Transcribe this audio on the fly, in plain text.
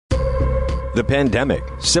The pandemic,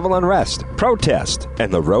 civil unrest, protest,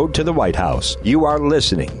 and the road to the White House. You are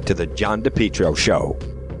listening to The John DePetro Show.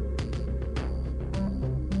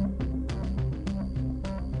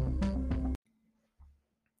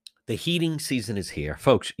 The heating season is here.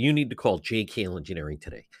 Folks, you need to call JKL Engineering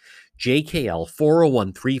today. JKL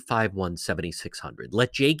 401-351-7600.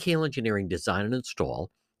 Let JKL Engineering design and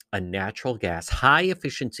install a natural gas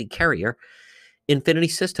high-efficiency carrier Infinity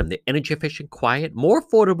system. The energy efficient, quiet, more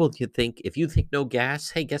affordable than you think. If you think no gas,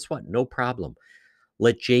 hey, guess what? No problem.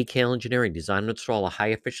 Let JKL Engineering design and install a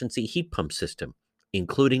high-efficiency heat pump system,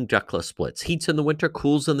 including ductless splits. Heats in the winter,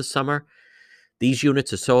 cools in the summer. These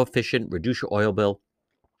units are so efficient, reduce your oil bill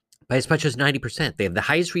by as much as 90%. They have the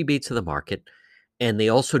highest rebates in the market, and they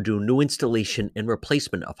also do new installation and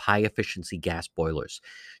replacement of high-efficiency gas boilers.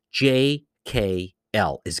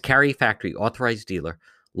 JKL is Carrier Factory authorized dealer,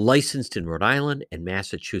 licensed in Rhode Island and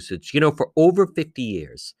Massachusetts. You know, for over 50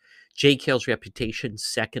 years, JKL's reputation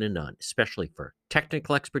second to none, especially for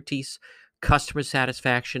technical expertise, customer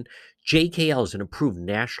satisfaction. JKL is an approved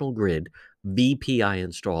National Grid VPI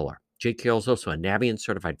installer. JKL is also a Navient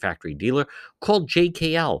certified factory dealer. Call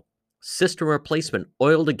JKL. System replacement,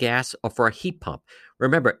 oil to gas, or for a heat pump.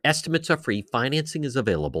 Remember, estimates are free. Financing is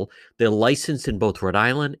available. They're licensed in both Rhode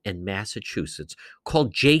Island and Massachusetts. Call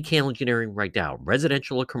JKL Engineering right now,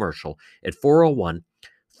 residential or commercial, at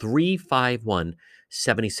 401-351-7600.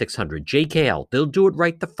 JKL, they'll do it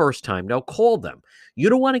right the first time. Now call them. You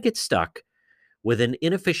don't want to get stuck with an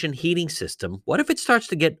inefficient heating system. What if it starts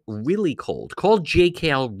to get really cold? Call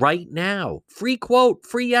JKL right now. Free quote,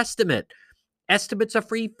 free estimate. Estimates are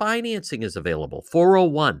free. Financing is available.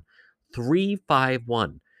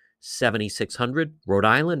 401-351-7600. Rhode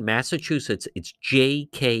Island, Massachusetts. It's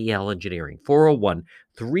JKL Engineering.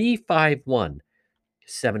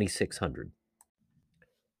 401-351-7600.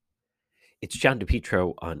 It's John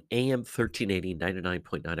DePetro on AM 1380,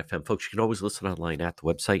 99.9 FM. Folks, you can always listen online at the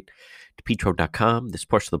website, depetro.com. This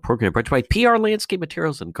portion of the program brought to you by PR Landscape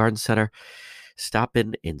Materials and Garden Center. Stop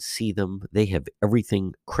in and see them. They have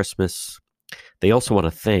everything Christmas. They also want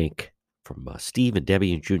to thank, from Steve and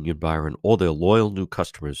Debbie and Junior Byron, all their loyal new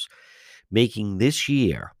customers, making this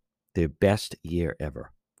year their best year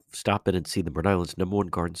ever. Stop in and see them. Rhode Island's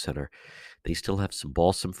 #1 garden center. They still have some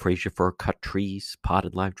balsam, Fraser fir, cut trees,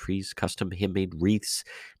 potted live trees, custom handmade wreaths.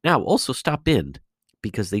 Now, also stop in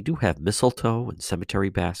because they do have mistletoe and cemetery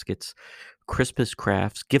baskets, Christmas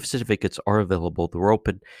crafts, gift certificates are available. They're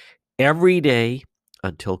open every day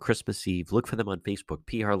until Christmas Eve. Look for them on Facebook,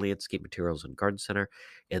 PR Landscape Materials and Garden Center,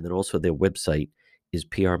 and then also their website is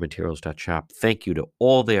prmaterials.shop. Thank you to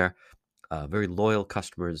all their very loyal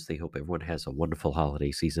customers. They hope everyone has a wonderful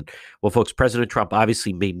holiday season. Well, folks, President Trump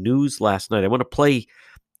obviously made news last night. I want to play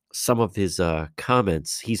some of his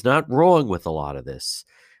comments. He's not wrong with a lot of this.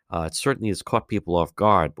 It certainly has caught people off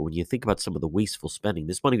guard, but when you think about some of the wasteful spending,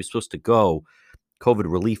 this money was supposed to go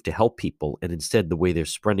COVID relief to help people, and instead the way they're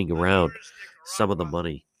spreading around some of the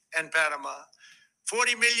money. And Panama.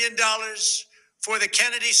 $40 million for the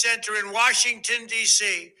Kennedy Center in Washington,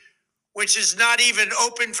 D.C., which is not even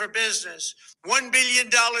open for business. $1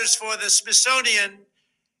 billion for the Smithsonian,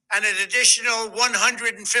 and an additional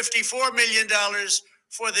 $154 million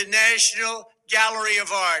for the National Gallery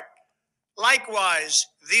of Art. Likewise,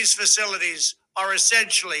 these facilities are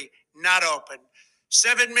essentially not open.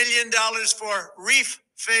 $7 million for reef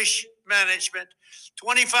fish management,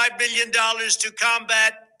 $25 million to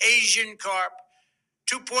combat Asian carp,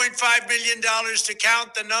 $2.5 million to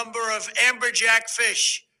count the number of amberjack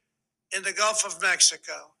fish in the Gulf of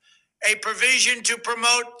Mexico, a provision to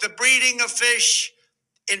promote the breeding of fish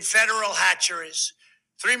in federal hatcheries,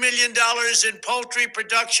 $3 million in poultry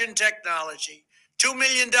production technology, $2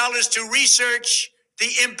 million to research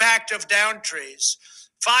the impact of down trees,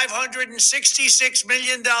 $566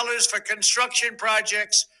 million for construction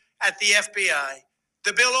projects at the FBI.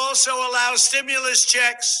 The bill also allows stimulus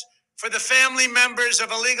checks for the family members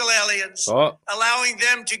of illegal aliens, allowing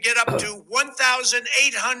them to get up to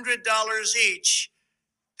 $1,800 each.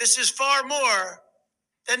 This is far more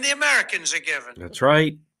than the Americans are given. That's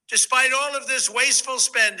right. Despite all of this wasteful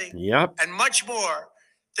spending and much more,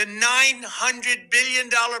 the $900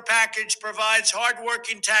 billion package provides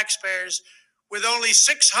hardworking taxpayers with only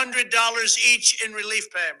 $600 each in relief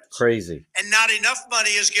payments. Crazy. And not enough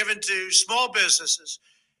money is given to small businesses,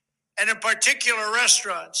 and in particular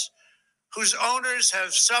restaurants, whose owners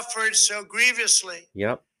have suffered so grievously.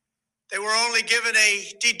 They were only given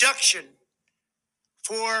a deduction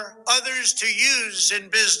for others to use in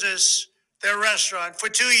business their restaurant for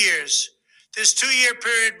 2 years. This 2-year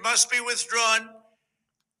period must be withdrawn,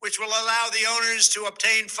 which will allow the owners to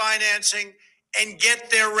obtain financing and get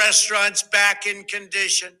their restaurants back in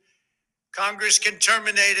condition. Congress can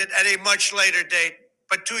terminate it at a much later date,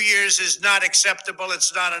 but 2 years is not acceptable.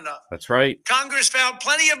 It's not enough. That's right. Congress found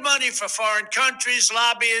plenty of money for foreign countries,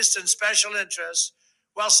 lobbyists, and special interests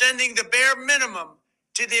while sending the bare minimum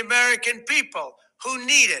to the American people who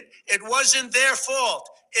need it. It wasn't their fault.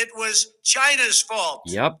 It was China's fault.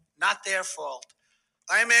 Yep. Not their fault.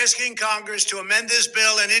 I am asking Congress to amend this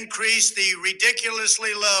bill and increase the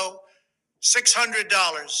ridiculously low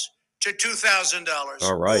 $600 to $2,000.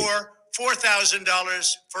 All right. Or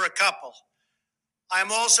 $4,000 for a couple.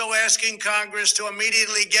 I'm also asking Congress to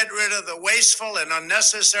immediately get rid of the wasteful and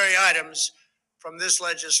unnecessary items from this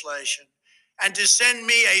legislation and to send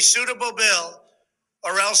me a suitable bill,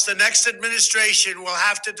 or else the next administration will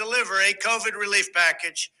have to deliver a COVID relief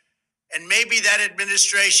package, and maybe that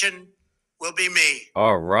administration will be me.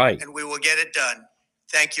 All right. And we will get it done.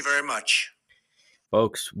 Thank you very much.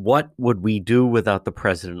 Folks, what would we do without the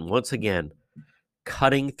president? Once again,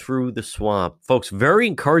 cutting through the swamp. Folks, very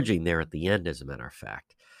encouraging there at the end, as a matter of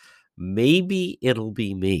fact. Maybe it'll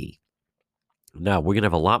be me. Now, we're going to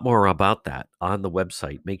have a lot more about that on the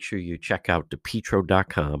website. Make sure you check out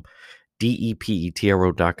depetro.com,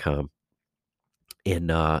 DEPETRO.com.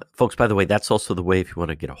 And folks, by the way, that's also the way if you want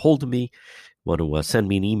to get a hold of me, want to send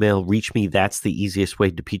me an email, reach me, that's the easiest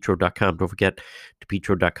way, depetro.com. Don't forget,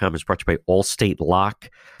 depetro.com is brought to you by Allstate Lock,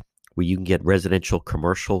 where you can get residential,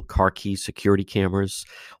 commercial, car keys, security cameras,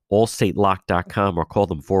 allstatelock.com, or call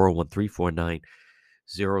them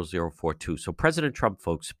 401-349-0042. So President Trump,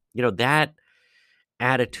 folks, you know, that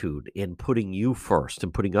attitude in putting you first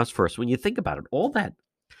and putting us first, when you think about it, all that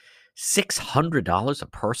 $600 a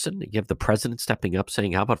person, you have the president stepping up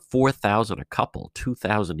saying, how about $4,000 a couple,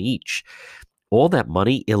 $2,000 each? All that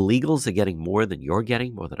money, illegals are getting more than you're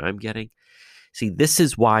getting, more than I'm getting. See, this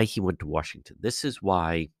is why he went to Washington. This is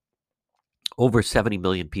why over 70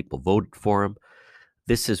 million people voted for him.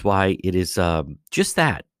 This is why it is just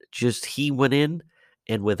that. Just he went in,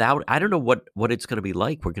 and without, I don't know what it's going to be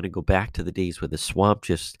like. We're going to go back to the days where the swamp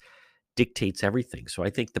just dictates everything. So I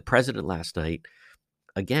think the president last night,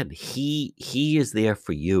 again, he is there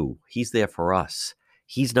for you. He's there for us.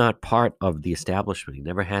 He's not part of the establishment. He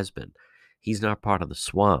never has been. He's not part of the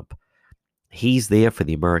swamp. He's there for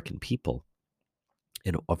the American people.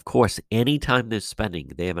 And of course, anytime there's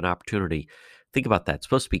spending, they have an opportunity. Think about that. It's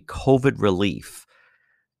supposed to be COVID relief.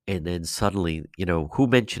 And then suddenly, you know, who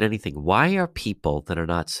mentioned anything? Why are people that are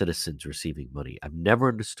not citizens receiving money? I've never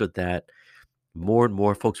understood that. More and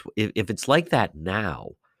more folks, if it's like that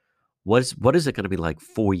now, what is it going to be like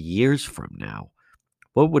 4 years from now?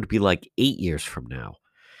 What would it be like 8 years from now?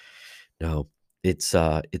 No, it's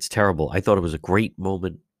terrible. I thought it was a great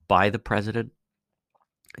moment by the president,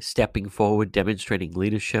 stepping forward, demonstrating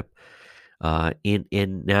leadership.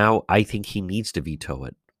 And now I think he needs to veto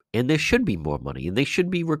it. And there should be more money, and they should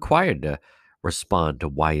be required to respond to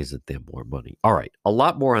why isn't there more money. All right, a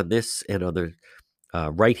lot more on this and other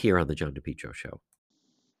right here on the John DePetro Show.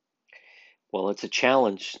 Well, it's a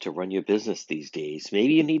challenge to run your business these days.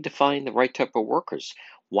 Maybe you need to find the right type of workers.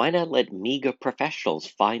 Why not let MEGA Professionals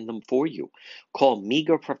find them for you? Call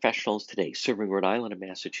MEGA Professionals today, serving Rhode Island and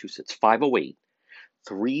Massachusetts,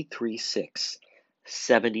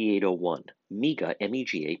 508-336-7801. MEGA,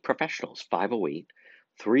 M-E-G-A, Professionals,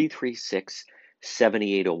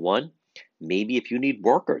 508-336-7801. Maybe if you need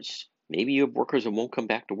workers, maybe you have workers that won't come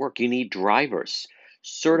back to work. You need drivers,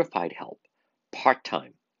 certified help,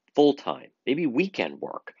 part-time, full-time, maybe weekend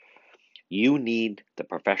work. You need the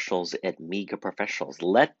professionals at MEGA Professionals.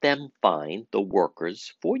 Let them find the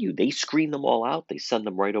workers for you. They screen them all out. They send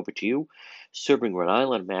them right over to you. Serving Rhode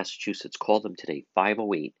Island, Massachusetts. Call them today,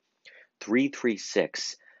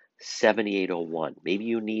 508-336-7801. Maybe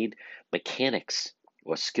you need mechanics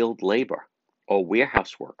or skilled labor or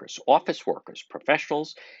warehouse workers, office workers,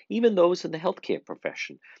 professionals, even those in the healthcare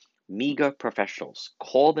profession. MEGA Professionals.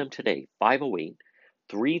 Call them today,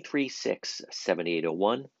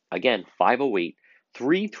 508-336-7801. Again,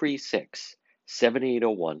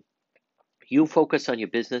 508-336-7801. You focus on your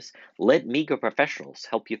business. Let MEGA Professionals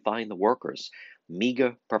help you find the workers.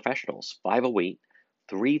 MEGA Professionals,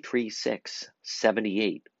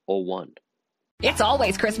 508-336-7801. It's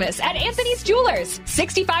always Christmas at Anthony's Jewelers.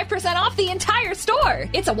 65% off the entire store.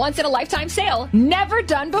 It's a once-in-a-lifetime sale, never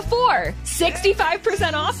done before.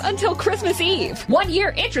 65% off until Christmas Eve. 1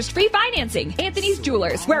 year interest-free financing. Anthony's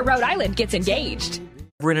Jewelers, where Rhode Island gets engaged.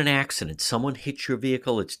 We're in an accident. Someone hits your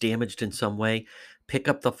vehicle. It's damaged in some way. Pick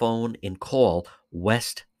up the phone and call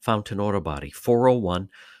West Fountain Auto Body,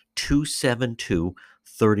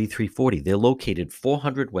 401-272-3340. They're located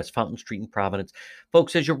 400 West Fountain Street in Providence.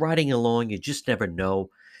 Folks, as you're riding along, you just never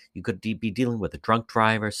know. You could be dealing with a drunk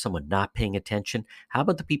driver, someone not paying attention. How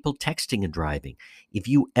about the people texting and driving? If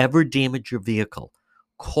you ever damage your vehicle,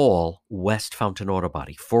 call West Fountain Auto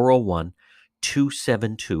Body,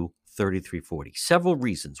 401-272-3340. Several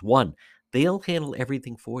reasons. One, they'll handle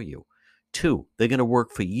everything for you. Two, they're going to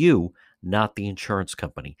work for you, not the insurance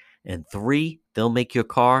company. And three, they'll make your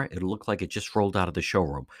car, it'll look like it just rolled out of the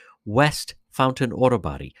showroom. West Fountain Auto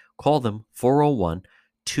Body. Call them,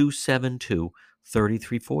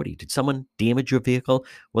 401-272-3340. Did someone damage your vehicle,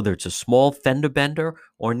 whether it's a small fender bender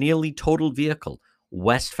or nearly totaled vehicle?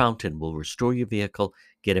 West Fountain will restore your vehicle,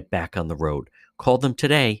 get it back on the road. Call them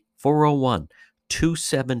today,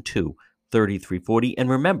 401-272-3340. And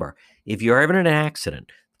remember, if you're ever in an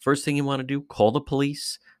accident, first thing you want to do, call the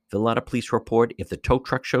police, fill out a police report. If the tow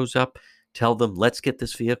truck shows up, tell them, let's get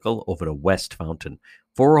this vehicle over to West Fountain,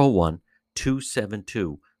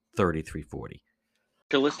 401-272-3340.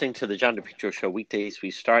 You're listening to the John DePetro Show. Weekdays,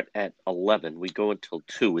 we start at 11. We go until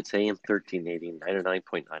 2. It's AM 1380,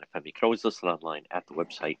 99.9 FM. You can always listen online at the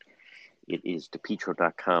website. It is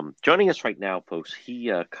DePetro.com. Joining us right now, folks,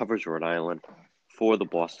 he covers Rhode Island for the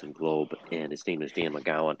Boston Globe, and his name is Dan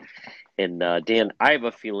McGowan. And Dan, I have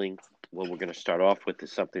a feeling what we're going to start off with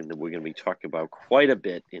is something that we're going to be talking about quite a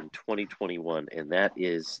bit in 2021, and that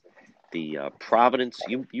is the Providence.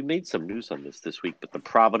 You made some news on this week, but the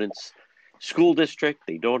Providence School District,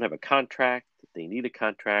 they don't have a contract. They need a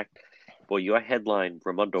contract. Boy, your headline,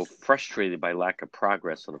 Raimondo frustrated by lack of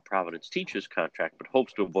progress on the Providence teachers contract, but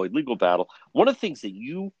hopes to avoid legal battle. One of the things that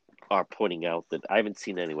you are pointing out that I haven't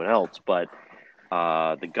seen anyone else, but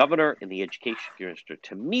the governor and the education minister,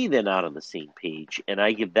 to me, they're not on the same page, and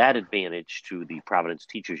I give that advantage to the Providence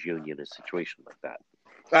Teachers Union in a situation like that.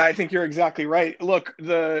 I think you're exactly right. Look,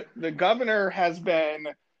 the governor has been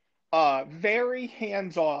very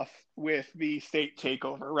hands-off with the state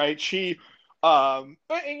takeover, right? She,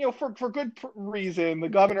 for good reason, the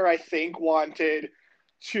governor, I think, wanted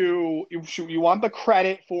to, you want the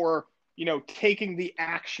credit for, taking the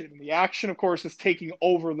action. The action, of course, is taking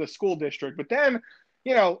over the school district. But then,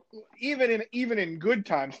 even in good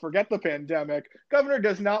times, forget the pandemic, governor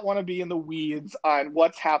does not want to be in the weeds on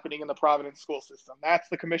what's happening in the Providence school system. That's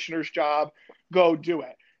the commissioner's job. Go do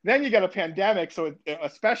it. Then you get a pandemic, so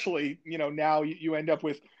especially, now you end up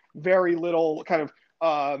with very little kind of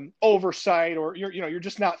oversight, or you're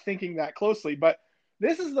just not thinking that closely. But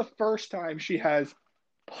this is the first time she has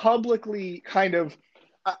publicly kind of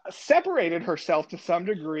separated herself to some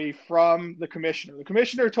degree from the commissioner. The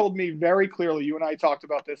commissioner told me very clearly, you and I talked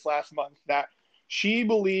about this last month, that she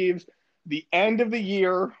believes the end of the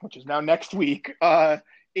year, which is now next week,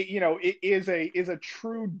 it is a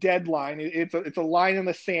true deadline. It's a line in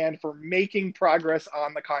the sand for making progress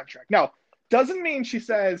on the contract. Now, doesn't mean she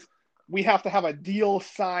says we have to have a deal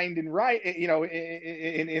signed and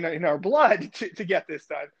in our blood to get this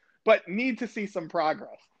done, but need to see some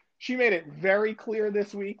progress. She made it very clear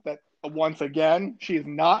this week that once again she is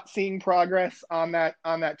not seeing progress on that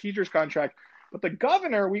teacher's contract. But the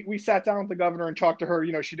governor, we sat down with the governor and talked to her.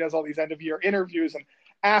 She does all these end of year interviews and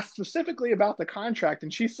asked specifically about the contract,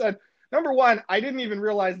 and she said, number one, I didn't even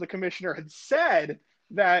realize the commissioner had said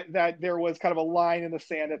that there was kind of a line in the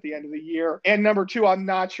sand at the end of the year, and number two, I'm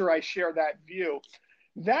not sure I share that view.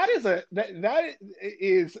 That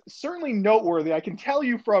is certainly noteworthy. I can tell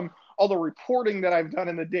you from all the reporting that I've done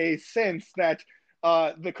in the days since that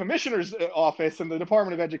the commissioner's office and the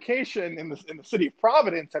Department of Education in the city of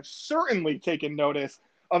Providence have certainly taken notice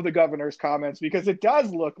of the governor's comments, because it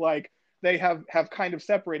does look like they have kind of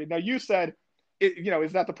separated. Now, you said,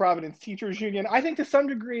 is that the Providence Teachers Union? I think to some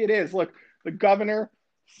degree it is. Look, the governor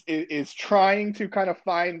is trying to kind of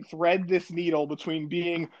thread this needle between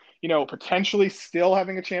being, potentially still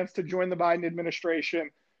having a chance to join the Biden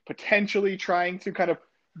administration, potentially trying to kind of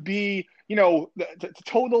be, to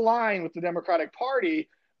toe the line with the Democratic Party.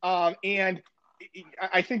 And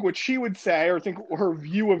I think what she would say, or I think her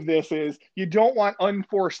view of this is, you don't want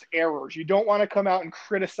unforced errors. You don't want to come out and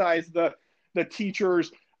criticize the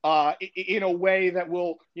teachers in a way that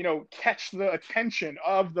will, catch the attention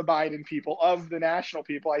of the Biden people, of the national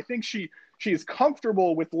people. I think she is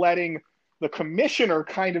comfortable with letting the commissioner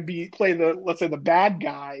kind of play let's say the bad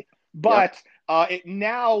guy, but it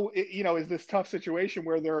now is this tough situation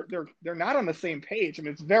where they're not on the same page. I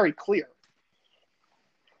mean, it's very clear.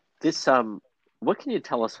 This what can you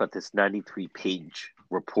tell us about this 93-page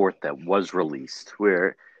report that was released,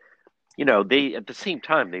 where they, at the same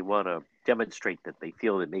time, they want to demonstrate that they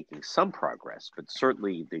feel they're making some progress, but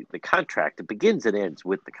certainly the contract, it begins and ends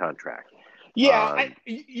with the contract. Yeah,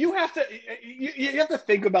 you have to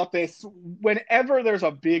think about this. Whenever there's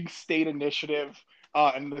a big state initiative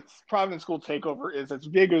And the Providence school takeover is as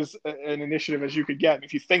big as an initiative as you could get. And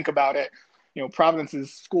if you think about it,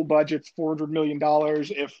 Providence's school budget's $400 million.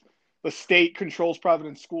 If the state controls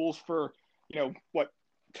Providence schools for,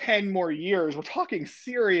 10 more years, we're talking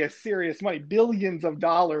serious money, billions of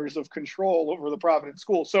dollars of control over the Providence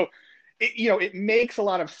school. So, it makes a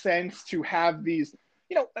lot of sense to have these,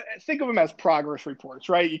 think of them as progress reports,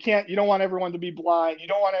 right? You don't want everyone to be blind. You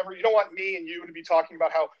don't want me and you to be talking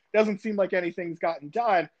about how it doesn't seem like anything's gotten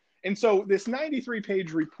done. And so this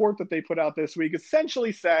 93-page report that they put out this week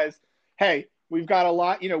essentially says, hey, we've got a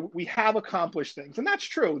lot, we have accomplished things. And that's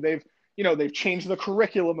true. They've changed the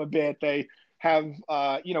curriculum a bit. They have,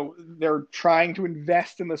 they're trying to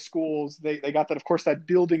invest in the schools. They got that, of course, that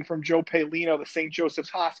building from Joe Paolino, the St.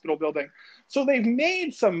 Joseph's Hospital building. So they've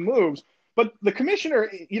made some moves, but the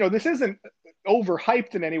commissioner, this isn't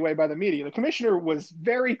overhyped in any way by the media. The commissioner was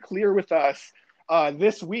very clear with us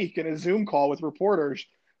this week in a Zoom call with reporters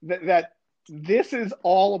that this is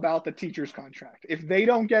all about the teacher's contract. If they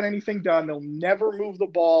don't get anything done, they'll never move the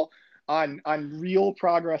ball on real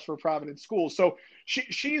progress for Providence schools. So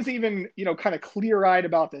she's even, kind of clear-eyed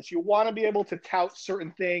about this. You want to be able to tout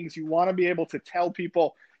certain things. You want to be able to tell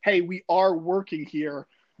people, hey, we are working here.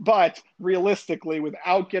 But realistically,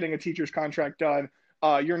 without getting a teacher's contract done,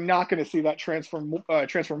 you're not going to see that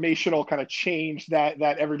transformational kind of change that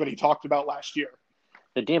everybody talked about last year.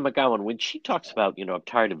 Now, Dan McGowan, when she talks about, I'm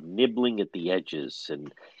tired of nibbling at the edges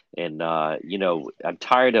and I'm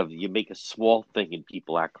tired of you make a small thing and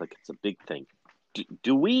people act like it's a big thing.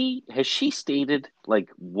 Has she stated like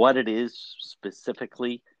what it is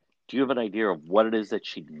specifically? Do you have an idea of what it is that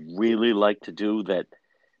she'd really like to do that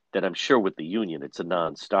I'm sure with the union it's a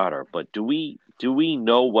non-starter, but do we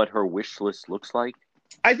know what her wish list looks like?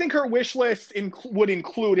 I think her wish list would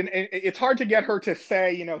include, and it's hard to get her to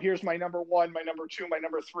say, here's my number one, my number two, my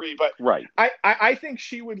number three, but right. I think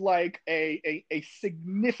she would like a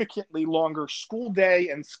significantly longer school day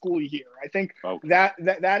and school year. I think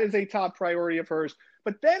that is a top priority of hers.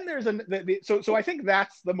 But then there's so I think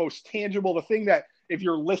that's the most tangible, the thing that if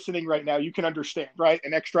you're listening right now, you can understand, right?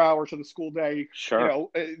 An extra hour to the school day, sure.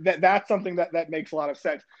 That's something that makes a lot of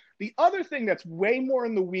sense. The other thing that's way more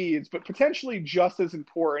in the weeds, but potentially just as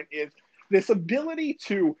important, is this ability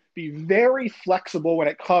to be very flexible when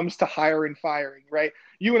it comes to hiring and firing, right?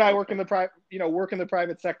 You and I work in the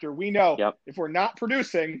private sector. We know if we're not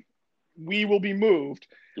producing, we will be moved.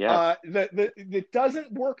 Yeah. It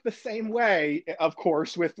doesn't work the same way, of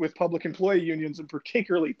course, with public employee unions and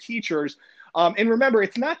particularly teachers. And remember,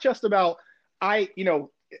 it's not just about I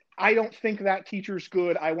don't think that teacher's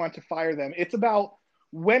good, I want to fire them. It's about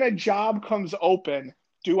when a job comes open,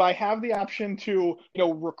 do I have the option to,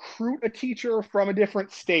 recruit a teacher from a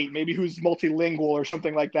different state, maybe who's multilingual or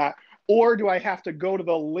something like that? Or do I have to go to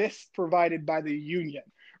the list provided by the union,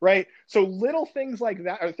 right? So little things like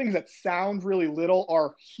that, or things that sound really little,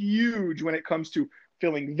 are huge when it comes to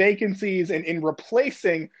filling vacancies and in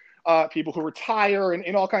replacing people who retire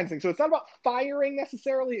and all kinds of things. So it's not about firing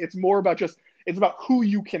necessarily. It's more about it's about who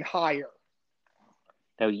you can hire.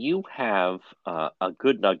 Now, you have a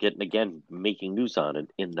good nugget, and again, making news on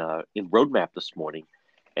it in Roadmap this morning,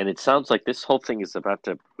 and it sounds like this whole thing is about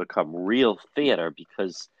to become real theater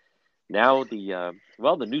because now the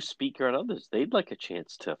new speaker and others, they'd like a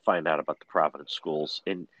chance to find out about the Providence schools,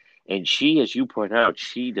 and she, as you point out,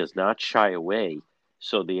 she does not shy away.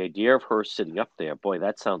 So the idea of her sitting up there, boy,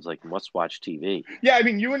 that sounds like must-watch TV. Yeah, I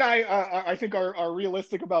mean, you and I think are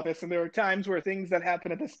realistic about this, and there are times where things that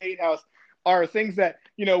happen at the State House are things that,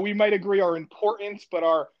 we might agree are important, but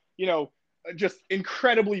are, just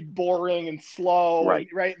incredibly boring and slow. Right.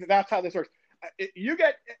 Right. That's how this works. You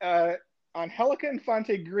get Angelica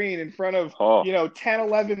Infante Green in front of, 10,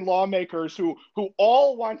 11 lawmakers who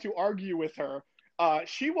all want to argue with her.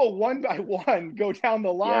 She will one by one go down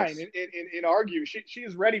the line and argue. She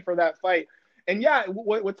is ready for that fight. And yeah,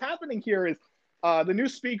 what's happening here is, the new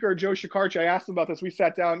speaker, Joe Shekarchi, I asked him about this. We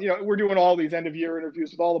sat down, we're doing all these end of year interviews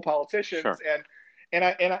with all the politicians. Sure. And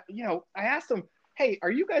I asked him, hey,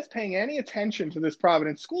 are you guys paying any attention to this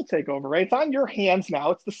Providence school takeover, right? It's on your hands now.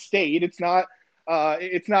 It's the state. It's not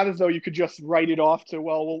as though you could just write it off to,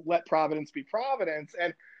 well, we'll let Providence be Providence.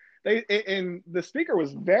 And the speaker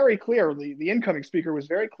was very clear. The incoming speaker was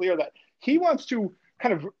very clear that he wants to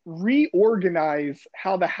kind of reorganize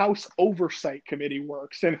how the House Oversight Committee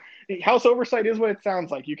works. And House Oversight is what it sounds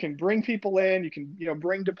like. You can bring people in, you can,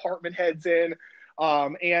 bring department heads in,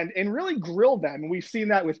 and really grill them. And we've seen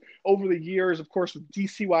that over the years, of course, with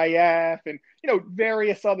DCYF and,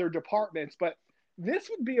 various other departments. But this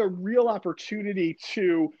would be a real opportunity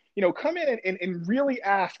to, come in and really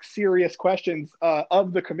ask serious questions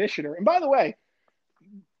of the commissioner. And by the way,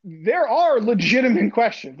 there are legitimate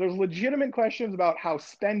questions. There's legitimate questions about how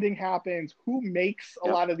spending happens, who makes a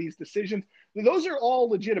Yep. lot of these decisions. Those are all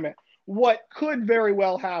legitimate. What could very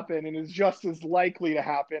well happen and is just as likely to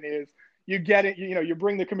happen is you get it, you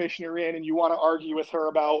bring the commissioner in and you want to argue with her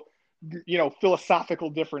about, philosophical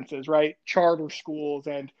differences, right? Charter schools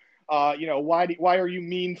and, why are you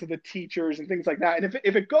mean to the teachers and things like that. And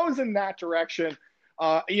if it goes in that direction,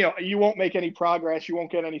 you won't make any progress. You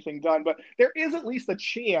won't get anything done. But there is at least a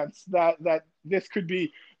chance that this could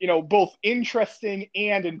be, both interesting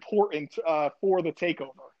and important for the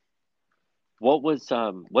takeover.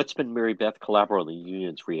 What's been Mary Beth Calabro and the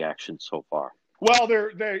union's reaction so far? Well,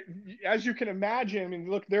 they're as you can imagine. I mean,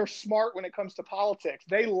 look, they're smart when it comes to politics.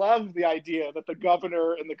 They love the idea that the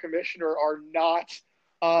governor and the commissioner are not,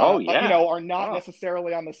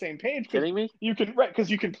 necessarily on the same page. Kidding me? Because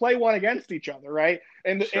you can play one against each other, right?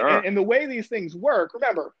 And Sure. and the way these things work.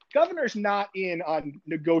 Remember, governor's not in on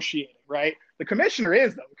negotiating, right? The commissioner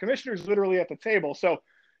is, though. The commissioner's literally at the table. So,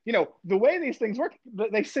 the way these things work,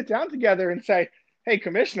 they sit down together and say, hey,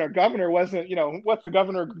 commissioner, governor wasn't, what's the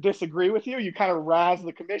governor disagree with you? You kind of razz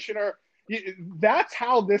the commissioner. That's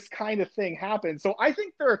how this kind of thing happens. So I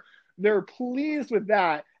think they're pleased with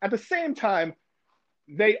that. At the same time,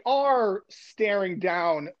 they are staring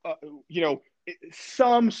down,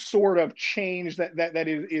 some sort of change that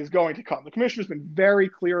is going to come. The commissioner's been very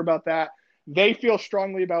clear about that. They feel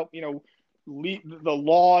strongly about, the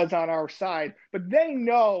laws on our side, but they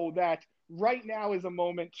know that right now is a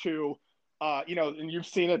moment to, and you've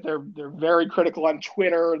seen it. They're very critical on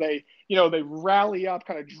Twitter. They rally up,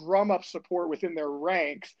 kind of drum up support within their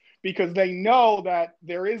ranks because they know that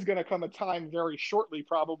there is going to come a time very shortly,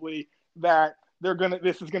 probably, that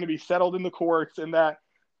this is going to be settled in the courts, and that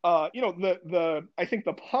I think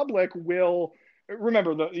the public will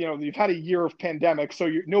remember you've had a year of pandemic, so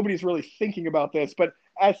nobody's really thinking about this, but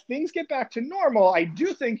as things get back to normal, I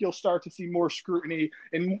do think you'll start to see more scrutiny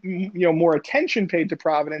and more attention paid to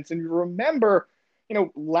Providence. And remember,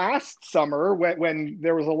 last summer when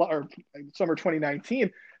there was or summer 2019,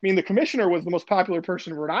 I mean, the commissioner was the most popular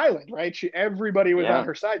person in Rhode Island, right? Everybody was on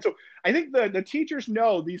her side. So I think the teachers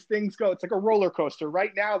know these things go. It's like a roller coaster.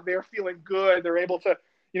 Right now, they're feeling good. They're able to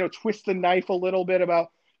twist the knife a little bit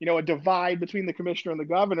about a divide between the commissioner and the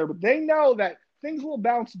governor, but they know that things will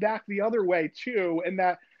bounce back the other way too, and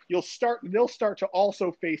that they'll start to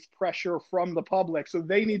also face pressure from the public. So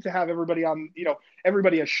they need to have everybody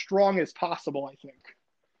everybody as strong as possible, I think.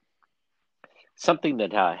 Something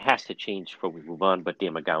that has to change before we move on, but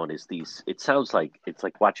Dan McGowan, is these. It sounds like it's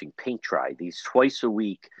like watching paint dry. These twice a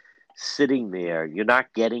week, sitting there, you're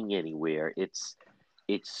not getting anywhere. It's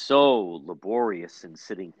so laborious in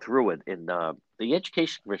sitting through it. And the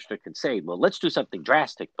education commissioner can say, well, let's do something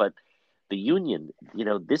drastic, but the union,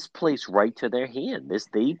 this plays right to their hand.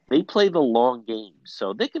 They play the long game,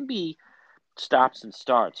 so there can be stops and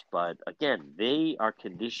starts. But again, they are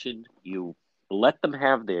conditioned. You let them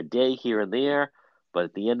have their day here and there, but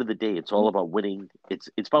at the end of the day, it's all about winning. It's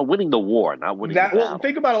about winning the war, not winning the battle. Well,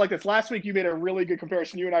 think about it like this. Last week, you made a really good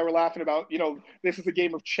comparison. You and I were laughing about, this is a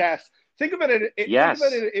game of chess. Think of it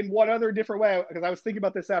in one other different way, because I was thinking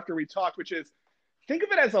about this after we talked, which is think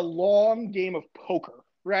of it as a long game of poker,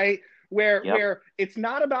 right? Where it's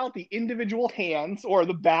not about the individual hands or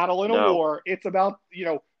the battle in a war. It's about,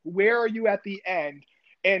 where are you at the end?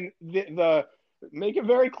 And the make it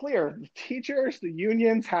very clear, the teachers, the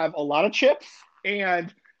unions have a lot of chips,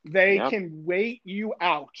 and they can wait you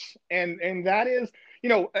out. And that is,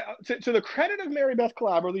 to the credit of Mary Beth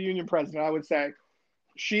Calabro, the union president, I would say,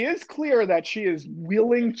 she is clear that she is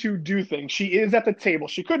willing to do things. She is at the table.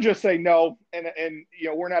 She could just say no, and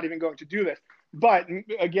we're not even going to do this. But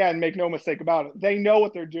again, make no mistake about it. They know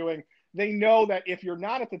what they're doing. They know that if you're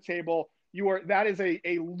not at the table, that is a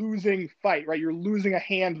losing fight, right? You're losing a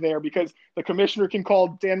hand there, because the commissioner can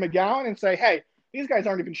call Dan McGowan and say, hey, these guys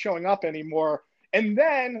aren't even showing up anymore. And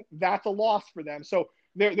then that's a loss for them. So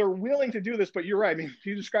they're willing to do this, but you're right. I mean,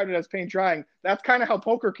 you described it as paint drying. That's kind of how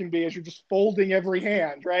poker can be, as you're just folding every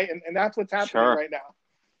hand, right? And that's what's happening right now.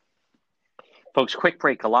 Folks, quick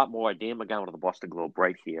break. A lot more. Dan McGowan of the Boston Globe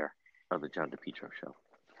right here on the John DePietro Show.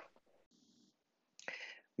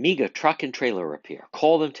 MEGA Truck and Trailer Repair.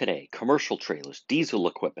 Call them today. Commercial trailers, diesel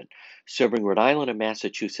equipment, serving Rhode Island and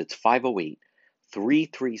Massachusetts.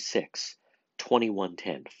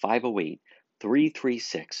 508-336-2110.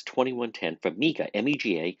 508-336-2110 for MEGA,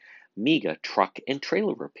 M-E-G-A, MEGA Truck and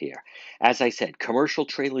Trailer Repair. As I said, commercial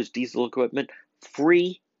trailers, diesel equipment,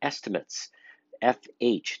 free estimates,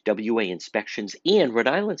 FHWA inspections, and Rhode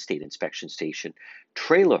Island State Inspection Station,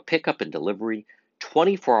 trailer pickup and delivery,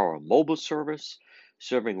 24-hour mobile service,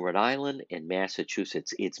 serving Rhode Island and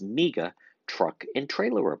Massachusetts. It's MEGA Truck and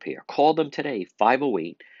Trailer Repair. Call them today,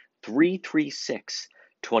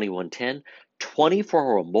 508-336-2110,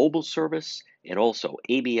 24-hour mobile service, and also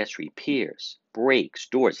ABS repairs, brakes,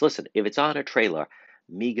 doors. Listen, if it's on a trailer,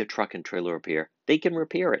 MEGA Truck and Trailer Repair, they can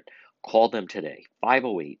repair it. Call them today,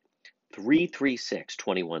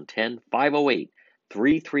 508-336-2110,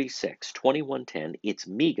 508-336-2110. It's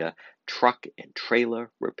MEGA Truck and Trailer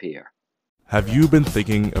Repair. Have you been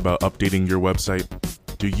thinking about updating your website?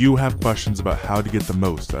 Do you have questions about how to get the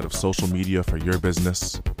most out of social media for your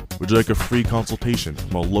business? Would you like a free consultation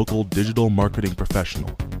from a local digital marketing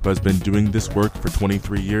professional who has been doing this work for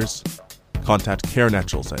 23 years? Contact Karen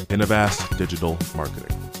Etchels at Innovast Digital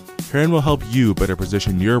Marketing. Karen will help you better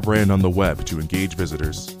position your brand on the web to engage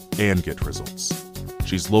visitors and get results.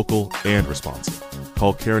 She's local and responsive.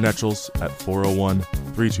 Call Karen Etchels at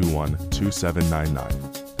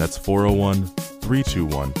 401-321-2799. That's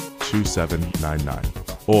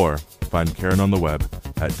 401-321-2799. Or find Karen on the web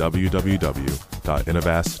at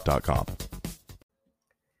www.innovast.com.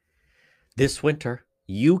 This winter,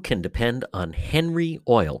 you can depend on Henry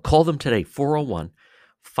Oil. Call them today,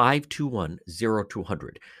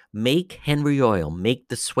 401-521-0200. Make Henry Oil, make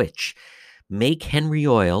the switch. Make Henry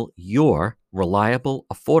Oil your reliable,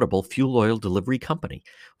 affordable fuel oil delivery company.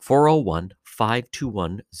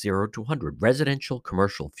 401-521-0200. Residential,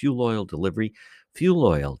 commercial fuel oil delivery, fuel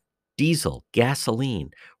oil, diesel,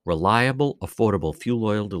 gasoline, reliable, affordable fuel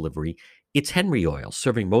oil delivery. It's Henry Oil,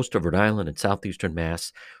 serving most of Rhode Island and southeastern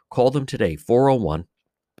Mass. Call them today,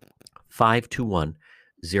 401-521-0200.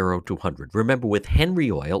 Remember, with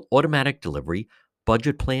Henry Oil, automatic delivery,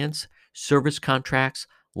 budget plans, service contracts,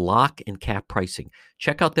 lock and cap pricing.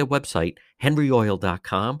 Check out their website,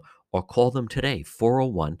 henryoil.com, or call them today,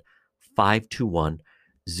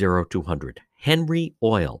 401-521-0200. Henry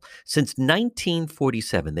Oil. Since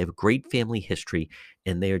 1947, they have a great family history,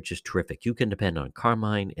 and they are just terrific. You can depend on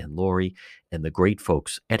Carmine and Lori and the great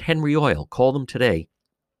folks at Henry Oil. Call them today,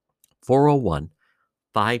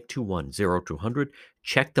 401-521-0200.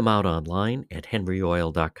 Check them out online at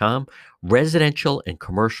henryoil.com. Residential and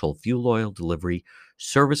commercial fuel oil delivery,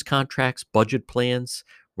 service contracts, budget plans,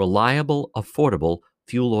 reliable, affordable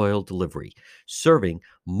fuel oil delivery. Serving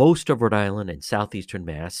most of Rhode Island and southeastern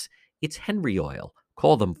Mass, it's Henry Oil.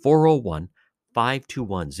 Call them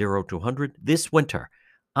 401-521-0200. This winter,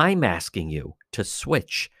 I'm asking you to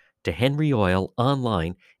switch to Henry Oil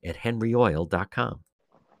online at henryoil.com.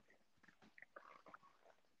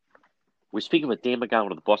 We're speaking with Dan McGowan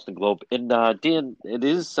of the Boston Globe. And Dan, it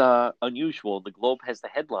is unusual. The Globe has the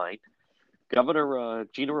headline, Governor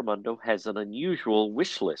Gina Raimondo has an unusual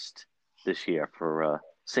wish list this year for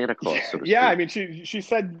Santa Claus. So to yeah, speak. I mean, she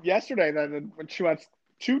said yesterday that when she wants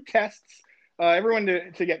 2 tests, everyone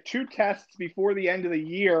to get 2 tests before the end of the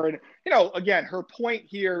year. And, again, her point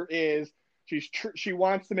here is she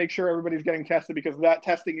wants to make sure everybody's getting tested because that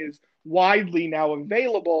testing is widely now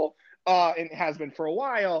available and has been for a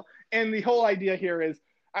while. And the whole idea here is,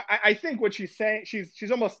 I think what she's saying, she's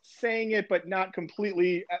almost saying it, but not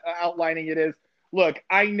completely outlining it, is, look,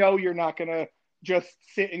 I know you're not going to just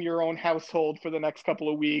sit in your own household for the next couple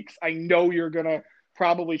of weeks. I know you're going to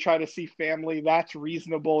probably try to see family. That's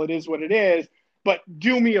reasonable. It is what it is. But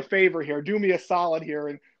do me a favor here. Do me a solid here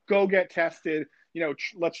and go get tested.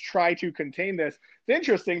 Let's try to contain this. It's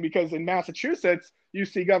interesting because in Massachusetts, you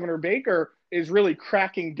see Governor Baker is really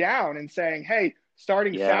cracking down and saying, hey,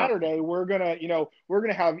 starting Saturday, we're gonna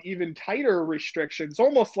have even tighter restrictions,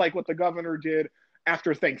 almost like what the governor did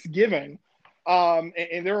after Thanksgiving.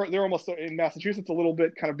 And they're almost in Massachusetts a little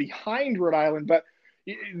bit kind of behind Rhode Island, but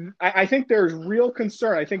I think there's real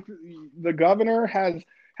concern. I think the governor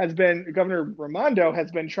Governor Raimondo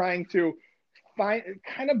has been trying to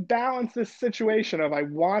kind of balance this situation of I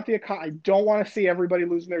don't want to see everybody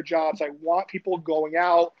losing their jobs. I want people going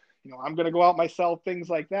out. I'm going to go out myself, things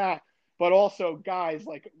like that. But also, guys,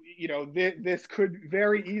 this could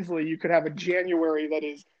very easily, you could have a January that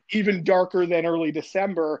is even darker than early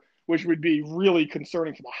December, which would be really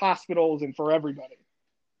concerning for the hospitals and for everybody.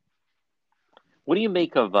 What do you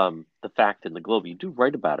make of the fact in the Globe? You do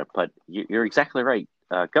write about it, but you're exactly right.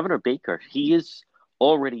 Governor Baker, he is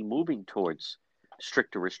already moving towards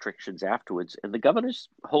stricter restrictions afterwards, and Governor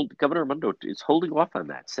Raimondo is holding off on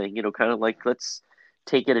that, saying, kind of like, let's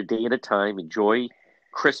take it a day at a time, enjoy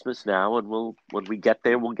Christmas now, and when we get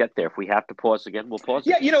there, we'll get there. If we have to pause again, we'll pause.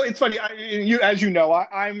 Yeah, it's funny. As you know,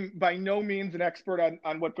 I'm by no means an expert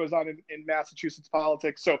on what goes on in Massachusetts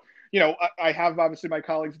politics. So, I have obviously my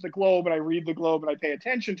colleagues at the Globe, and I read the Globe, and I pay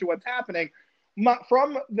attention to what's happening.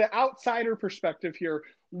 from the outsider perspective here,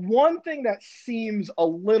 one thing that seems a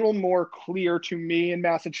little more clear to me in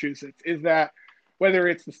Massachusetts is that whether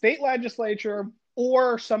it's the state legislature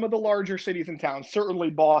or some of the larger cities and towns, certainly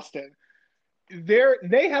Boston,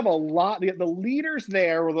 they have a lot. The leaders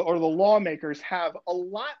there or the lawmakers have a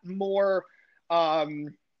lot more,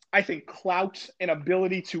 I think, clout and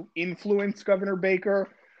ability to influence Governor Baker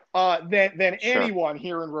than anyone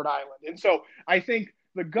here in Rhode Island. And so I think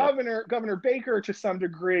the Governor Baker, to some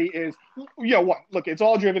degree, is, look, it's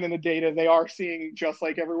all driven in the data. They are seeing, just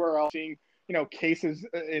like everywhere else, seeing, cases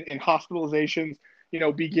in hospitalizations,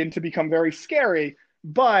 begin to become very scary.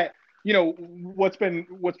 But what's been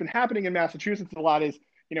happening in Massachusetts a lot is,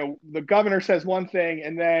 the governor says one thing,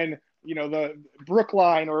 and then, the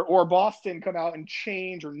Brookline or Boston come out and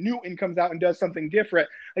change, or Newton comes out and does something different.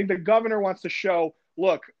 I think the governor wants to show,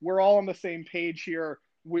 look, we're all on the same page here.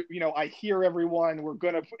 I hear everyone. We're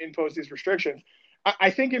going to impose these restrictions. I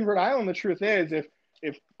think in Rhode Island, the truth is,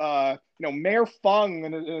 if Mayor Fung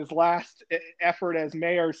in his last effort as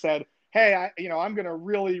mayor said, hey, I'm going to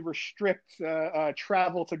really restrict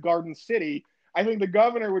travel to Garden City, I think the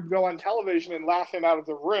governor would go on television and laugh him out of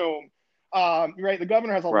the room. Right? The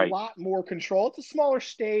governor has a lot more control. It's a smaller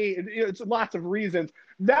state. It's lots of reasons.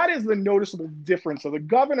 That is the noticeable difference. So the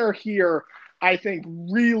governor here, I think,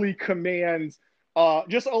 really commands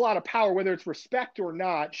just a lot of power, whether it's respect or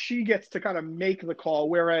not. She gets to kind of make the call,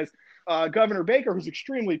 whereas Governor Baker, who's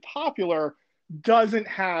extremely popular, doesn't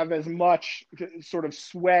have as much sort of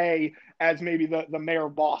sway as maybe the mayor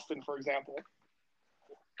of Boston, for example.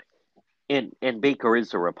 And Baker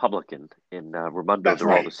is a Republican, and Raimondo,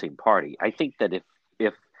 they're all the same party. I think that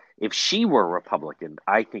if she were a Republican,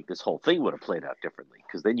 I think this whole thing would have played out differently,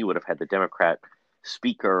 because then you would have had the Democrat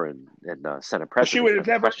speaker and Senate president. She would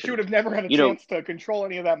have never had a chance to control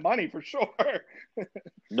any of that money, for sure.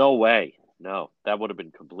 No way. No, that would have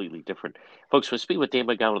been completely different. Folks, we're speaking with Dan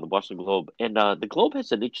McGowan of the Boston Globe, and the Globe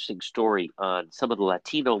has an interesting story on some of the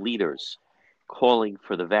Latino leaders calling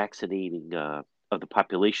for the vaccinating of the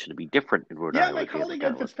population to be different in Rhode Island. Yeah, my colleague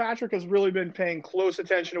Ed Fitzpatrick has really been paying close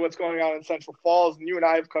attention to what's going on in Central Falls, and you and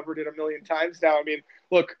I have covered it a million times now. I mean,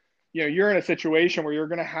 look, you're in a situation where you're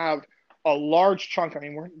going to have a large chunk. I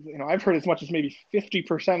mean, I've heard as much as maybe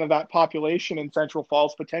 50% of that population in Central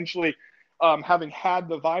Falls potentially having had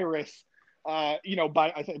the virus. I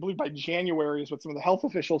believe by January is what some of the health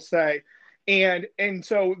officials say, and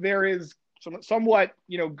so there is somewhat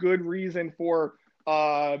good reason for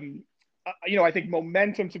I think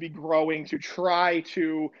momentum to be growing to try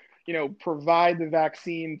to provide the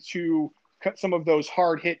vaccine to some of those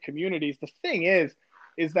hard hit communities. The thing is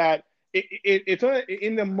that it's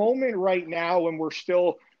in the moment right now when we're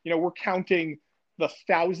still we're counting the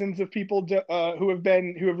thousands of people who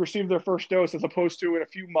have received their first dose, as opposed to in a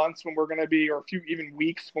few months when we're going to be, or a few even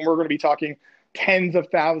weeks when we're going to be talking tens of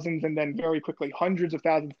thousands, and then very quickly hundreds of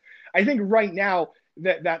thousands. I think right now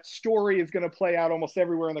that story is going to play out almost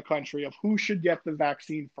everywhere in the country of who should get the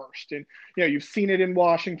vaccine first. And you've seen it in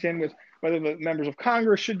Washington with whether the members of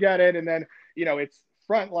Congress should get it, and then it's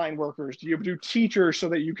frontline workers. Do you do teachers so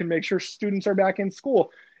that you can make sure students are back in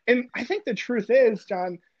school? And I think the truth is,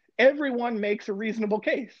 John, everyone makes a reasonable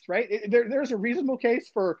case, right? There's a reasonable case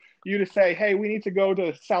for you to say, hey, we need to go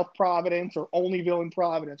to South Providence or Olneyville in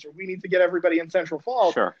Providence, or we need to get everybody in Central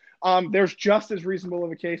Falls. Sure. There's just as reasonable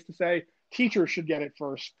of a case to say teachers should get it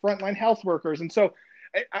first, frontline health workers. And so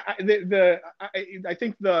I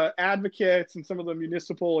think the advocates and some of the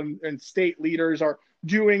municipal and state leaders are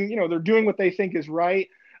doing, they're doing what they think is right.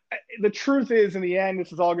 The truth is, in the end,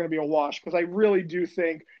 this is all going to be a wash, because I really do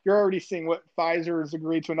think you're already seeing what Pfizer has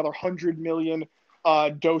agreed to, another 100 million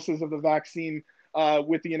doses of the vaccine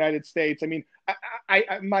with the United States. I mean,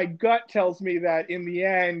 my gut tells me that in the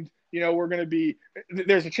end,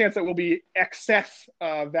 there's a chance that we'll be excess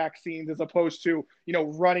vaccines as opposed to,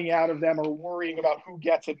 running out of them or worrying about who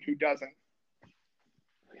gets it and who doesn't.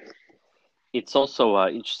 It's also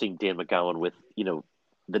interesting, Dan McGowan, with,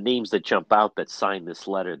 the names that jump out that signed this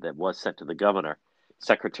letter that was sent to the governor.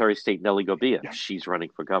 Secretary of State Nellie Gorbea, she's running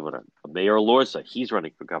for governor. Mayor Lorza, he's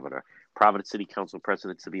running for governor. Providence City Council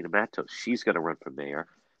President Sabina Matos, she's going to run for mayor.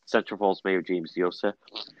 Central Falls Mayor James Diossa,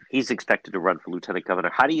 he's expected to run for lieutenant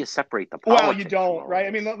governor. How do you separate the politics? Well, you don't, right? I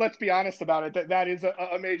mean, let's be honest about it. That is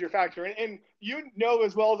a major factor. And you know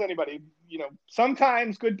as well as anybody,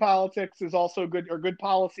 sometimes good politics is also good, or good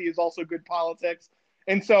policy is also good politics.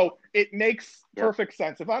 And so it makes perfect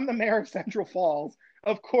sense. If I'm the mayor of Central Falls,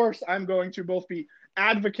 of course I'm going to both be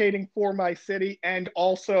advocating for my city and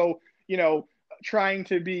also, trying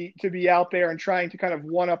to be out there and trying to kind of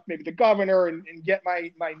one up maybe the governor and get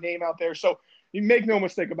my name out there. So you make no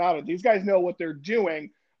mistake about it. These guys know what they're doing.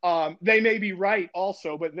 They may be right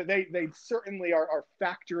also, but they certainly are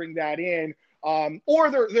factoring that in. Or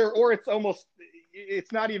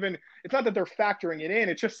it's not that they're factoring it in.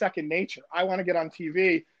 It's just second nature. I want to get on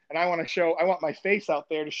TV and I want my face out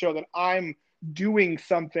there to show that I'm doing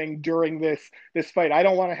something during this fight. I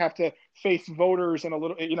don't want to have to face voters in a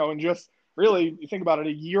little, and just really, you think about it,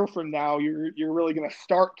 a year from now, you're really going to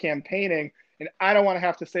start campaigning. And I don't want to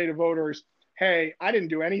have to say to voters, hey, I didn't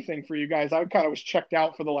do anything for you guys. I kind of was checked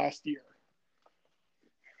out for the last year.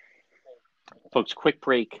 Folks, quick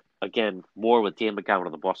break. Again, more with Dan McGowan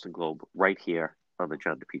of the Boston Globe right here on the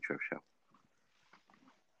John DePietro Show.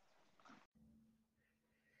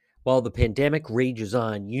 While the pandemic rages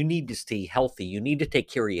on, you need to stay healthy. You need to take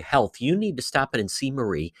care of your health. You need to stop in and see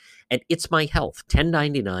Marie at It's My Health,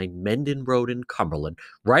 1099 Menden Road in Cumberland,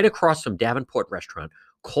 right across from Davenport Restaurant.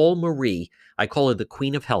 Call Marie. I call her the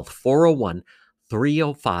Queen of Health,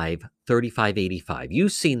 401-305-3585.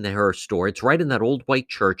 You've seen her store. It's right in that old white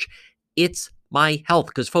church. It's My Health,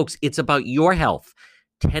 because, folks, it's about your health.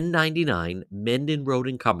 1099 Menden Road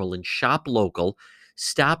in Cumberland. Shop local.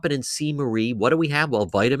 Stop it and see Marie. What do we have? Well,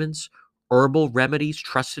 vitamins, herbal remedies,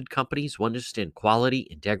 trusted companies who understand quality,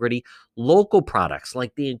 integrity, local products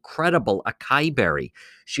like the incredible acai berry.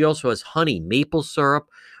 She also has honey, maple syrup.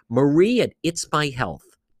 Marie at It's My Health,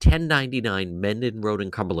 1099 Menden Road in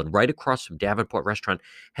Cumberland, right across from Davenport Restaurant,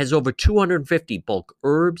 has over 250 bulk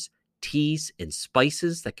herbs, teas, and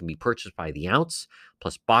spices that can be purchased by the ounce,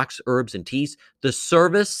 plus box herbs and teas. The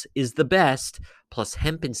service is the best, plus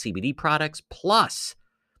hemp and CBD products, plus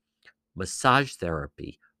massage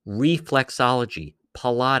therapy, reflexology,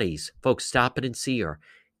 Pilates. Folks, stop it and see her.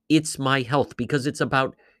 It's My Health, because it's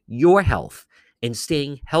about your health and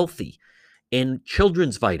staying healthy. And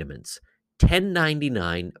children's vitamins,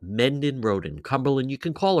 1099 Menden Road in Cumberland. You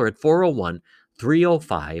can call her at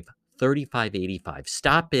 401-305-3585.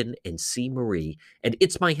 Stop in and see Marie. And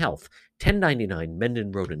It's My Health, 1099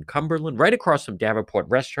 Menden Road in Cumberland, right across from Davenport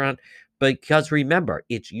Restaurant. Because remember,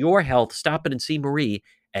 it's your health. Stop in and see Marie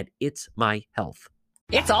at It's My Health.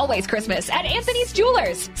 It's always Christmas at Anthony's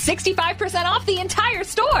Jewelers. 65% off the entire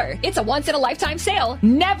store. It's a once-in-a-lifetime sale,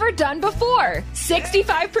 never done before.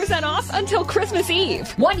 65% off until Christmas Eve.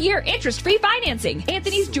 1 year interest-free financing.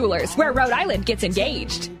 Anthony's Jewelers, where Rhode Island gets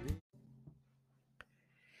engaged.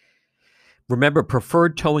 Remember,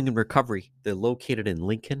 Preferred Towing and Recovery. They're located in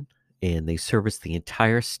Lincoln, and they service the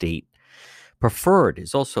entire state. Preferred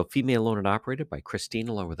is also female-owned and operated by Christine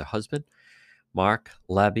along with her husband, Mark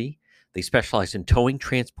Labby. They specialize in towing,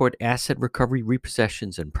 transport, asset recovery,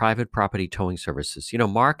 repossessions, and private property towing services. You know,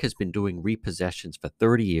 Mark has been doing repossessions for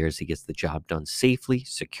 30 years. He gets the job done safely,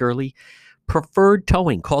 securely. Preferred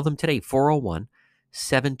Towing. Call them today,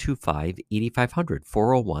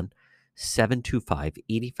 401-725-8500,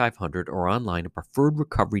 401-725-8500, or online at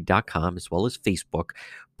preferredrecovery.com, as well as Facebook.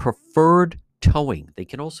 Preferred Towing. They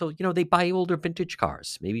can also, they buy older vintage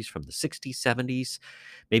cars. Maybe it's from the 60s, 70s.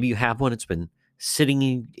 Maybe you have one. It's been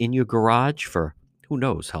sitting in your garage for who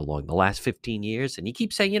knows how long, the last 15 years. And you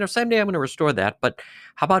keep saying, someday I'm going to restore that. But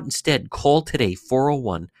how about instead call today,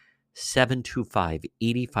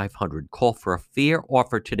 401-725-8500. Call for a fair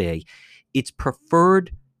offer today. It's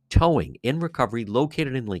Preferred Towing and Recovery,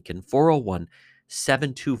 located in Lincoln,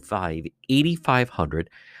 401-725-8500.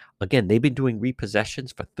 Again, they've been doing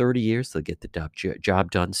repossessions for 30 years. They'll get the job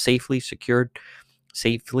done safely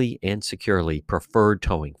and securely. Preferred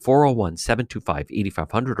Towing,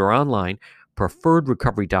 401-725-8500, or online,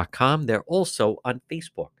 preferredrecovery.com. They're also on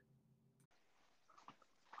Facebook.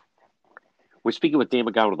 We're speaking with Dan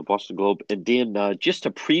McGowan of the Boston Globe. And Dan, just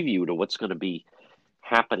a preview to what's going to be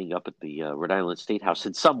happening up at the Rhode Island State House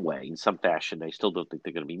in some way, in some fashion. I still don't think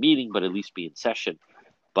they're going to be meeting, but at least be in session.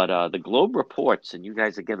 But the Globe reports, and you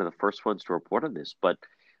guys, again, are the first ones to report on this, but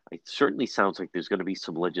it certainly sounds like there's going to be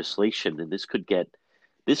some legislation, and this could get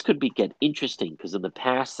interesting, because in the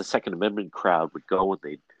past, the Second Amendment crowd would go and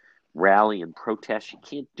they'd rally and protest. You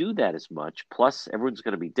can't do that as much. Plus, everyone's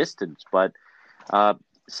going to be distanced. But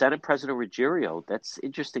Senate President Ruggiero, that's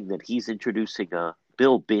interesting that he's introducing a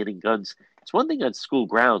bill banning guns. It's one thing on school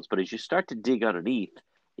grounds, but as you start to dig underneath,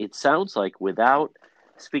 it sounds like without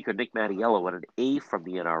Speaker Nick Mattiello and an A from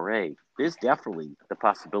the NRA, there's definitely the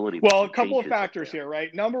possibility. Well, a couple of factors here,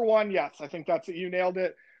 right? Number one, yes, I think you nailed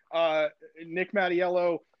it. Nick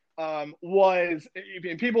Mattiello was,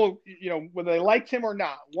 and people, whether they liked him or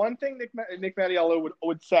not, one thing Nick Mattiello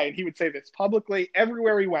would say, and he would say this publicly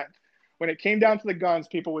everywhere he went, when it came down to the guns,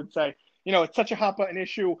 people would say, it's such a hot button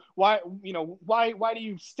issue. Why do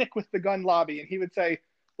you stick with the gun lobby? And he would say,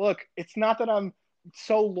 look, it's not that I'm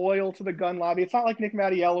so loyal to the gun lobby. It's not like Nick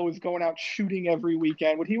Mattiello is going out shooting every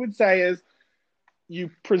weekend. What he would say is, you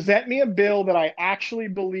present me a bill that I actually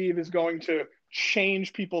believe is going to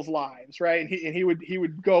change people's lives, right? And he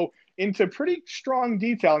would go into pretty strong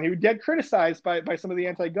detail, and he would get criticized by some of the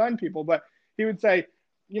anti-gun people, but he would say,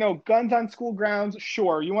 guns on school grounds,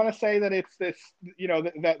 sure. You want to say that it's this,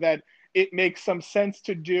 that it makes some sense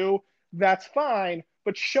to do, that's fine,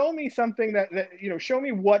 but show me something that show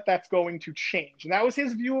me what that's going to change. And that was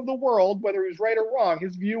his view of the world, whether he was right or wrong.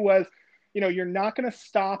 His view was, you're not going to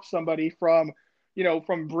stop somebody from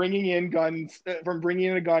bringing in guns, from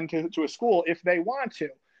bringing in a gun to a school if they want to.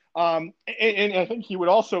 And I think he would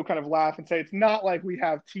also kind of laugh and say, it's not like we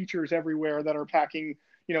have teachers everywhere that are packing,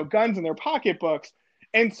 guns in their pocketbooks.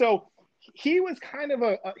 And so he was kind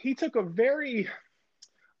of he took a very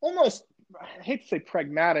almost, I hate to say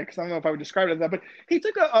pragmatic, because I don't know if I would describe it as that, but he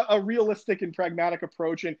took a realistic and pragmatic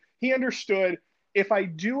approach. And he understood, if I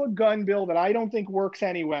do a gun bill that I don't think works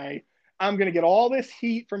anyway, I'm going to get all this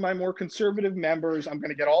heat from my more conservative members. I'm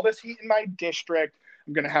going to get all this heat in my district.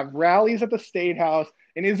 I'm going to have rallies at the State House.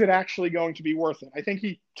 And is it actually going to be worth it? I think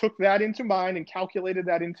he took that into mind and calculated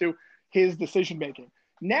that into his decision-making.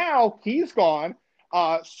 Now he's gone.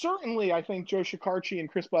 Certainly, I think Joe Shekarchi and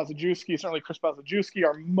Chris Blazajewski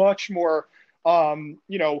are much more,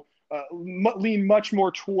 lean much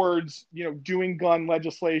more towards, doing gun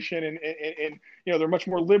legislation, and they're much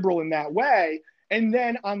more liberal in that way. And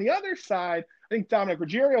then on the other side, I think Dominic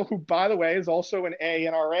Ruggiero, who, by the way, is also an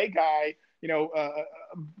NRA guy,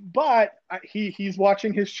 but he's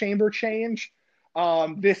watching his chamber change.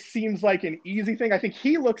 This seems like an easy thing. I think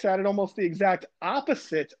he looks at it almost the exact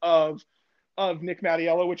opposite of Nick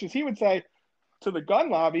Mattiello, which is, he would say to the gun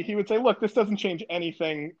lobby, he would say, look, this doesn't change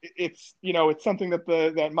anything. It's, it's something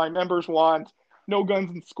that my members want. No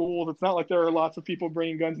guns in schools. It's not like there are lots of people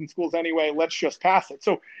bringing guns in schools anyway. Let's just pass it.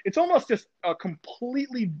 So it's almost just a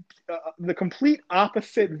the complete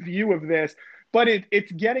opposite view of this, but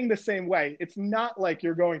it's getting the same way. It's not like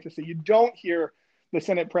you're going to see, you don't hear the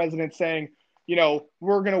Senate president saying,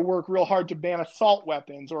 we're going to work real hard to ban assault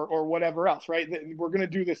weapons or whatever else, right? We're going to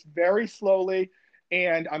do this very slowly.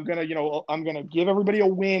 And I'm going to give everybody a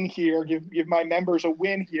win here, give my members a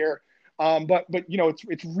win here. But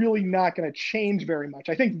it's really not going to change very much.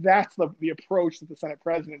 I think that's the approach that the Senate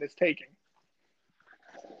president is taking.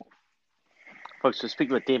 Folks, so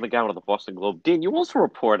speaking with Dan McGowan of the Boston Globe, Dan, you also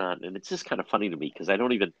report on, and it's just kind of funny to me because I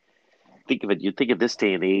don't even think of it. You'd think of this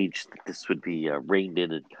day and age that this would be reined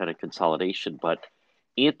in and kind of consolidation, but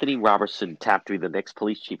Anthony Robertson tapped to be the next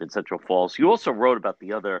police chief in Central Falls. You also wrote about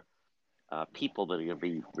the other people that are going to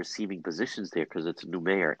be receiving positions there because it's a new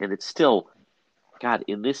mayor, and it's still, God,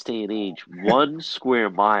 in this day and age, 1 square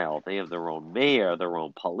mile, they have their own mayor, their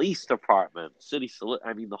own police department,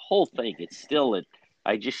 the whole thing. It's still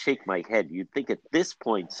I just shake my head. You'd think at this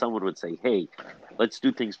point someone would say, hey, let's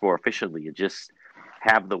do things more efficiently and just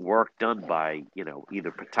have the work done by,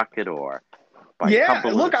 either Pawtucket or by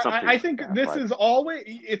Cumberland. Look, I think this is always,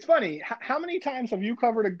 it's funny. How many times have you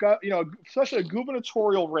covered especially a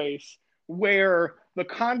gubernatorial race where the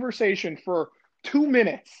conversation for 2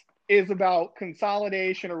 minutes is about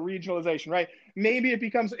consolidation or regionalization, right? Maybe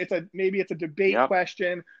it's a debate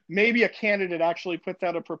question. Maybe a candidate actually puts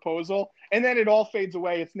out a proposal, and then it all fades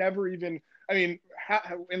away. It's never even, in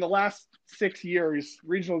the last 6 years,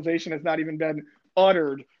 regionalization has not even been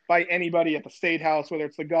uttered by anybody at the State House, whether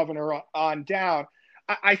it's the governor on down.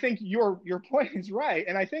 I think your point is right.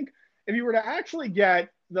 And I think if you were to actually get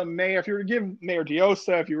the mayor, if you were to give Mayor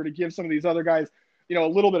Diossa, if you were to give some of these other guys, a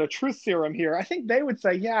little bit of truth serum here, I think they would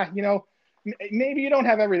say, maybe you don't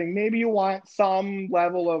have everything. Maybe you want some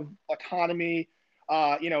level of autonomy.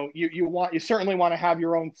 You certainly want to have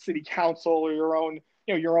your own city council or your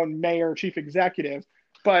own mayor, chief executive.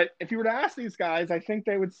 But if you were to ask these guys, I think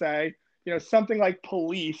they would say, something like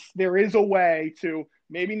police, there is a way to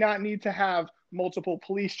maybe not need to have multiple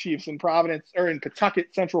police chiefs in Providence or in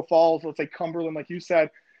Pawtucket, Central Falls, let's say Cumberland, like you said.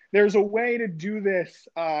 There's a way to do this,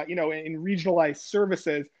 in regionalized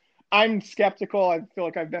services. I'm skeptical. I feel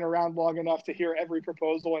like I've been around long enough to hear every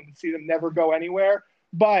proposal and see them never go anywhere.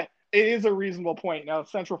 But it is a reasonable point. Now,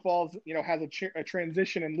 Central Falls, has a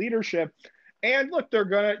transition in leadership, and look, they're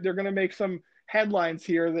gonna make some headlines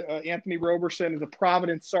here. Anthony Roberson is a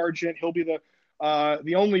Providence sergeant. He'll be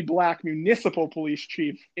the only Black municipal police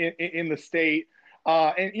chief in the state.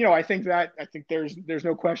 I think there's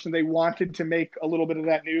no question they wanted to make a little bit of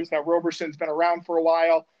that news. Now, Roberson's been around for a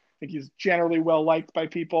while. I think he's generally well liked by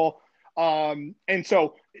people. And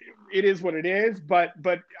so it is what it is. But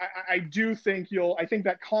I do think I think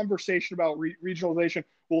that conversation about regionalization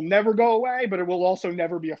will never go away, but it will also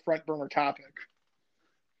never be a front burner topic.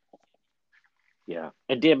 Yeah.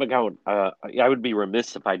 And Dan McGowan, I would be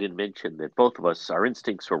remiss if I didn't mention that both of us, our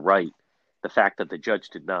instincts were right. The fact that the judge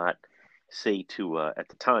did not say to, at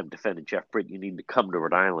the time, defendant Jeff Britt, you need to come to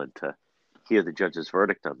Rhode Island to hear the judge's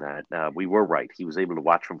verdict on that. We were right. He was able to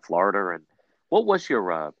watch from Florida. And what was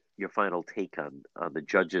your final take on the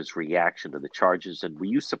judge's reaction to the charges? And were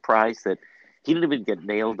you surprised that he didn't even get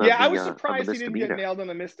nailed on I was surprised he didn't get nailed on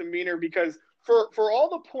the misdemeanor, because for all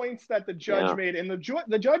the points that the judge made, and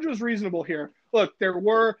the judge was reasonable here. Look,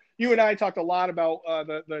 you and I talked a lot about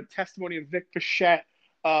the testimony of Vic Pichette,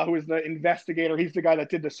 who is the investigator. He's the guy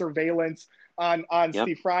that did the surveillance on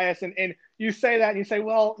Steve Frias. And you say that and you say,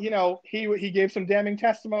 well, he gave some damning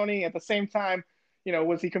testimony. At the same time,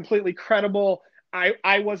 was he completely credible?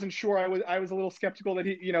 I wasn't sure. I was a little skeptical that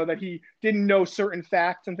he didn't know certain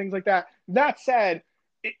facts and things like that. That said,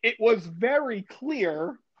 it was very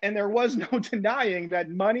clear, and there was no denying that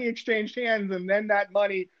money exchanged hands, and then that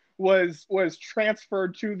money was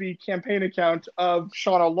transferred to the campaign account of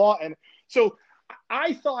Shauna Lawton. So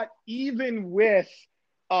I thought, even with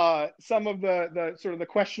some of the sort of the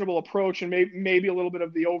questionable approach and maybe a little bit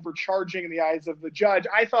of the overcharging in the eyes of the judge,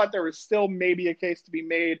 I thought there was still maybe a case to be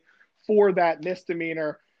made for that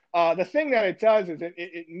misdemeanor. The thing that it does is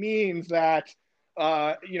it means that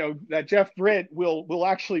that Jeff Britt will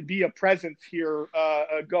actually be a presence here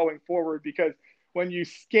going forward, because when you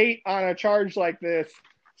skate on a charge like this,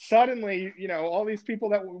 suddenly all these people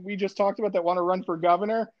that we just talked about that want to run for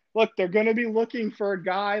governor, look, they're going to be looking for a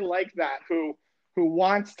guy like that who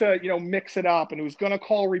wants to mix it up, and who's going to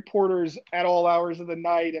call reporters at all hours of the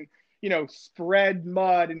night and spread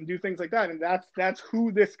mud and do things like that. And that's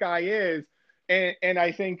who this guy is. And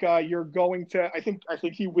I think I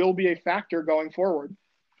think he will be a factor going forward.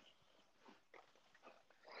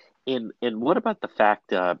 And what about the fact,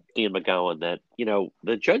 Dan McGowan, that,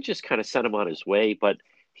 the judge just kind of sent him on his way, but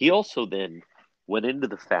he also then went into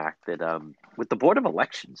the fact that with the Board of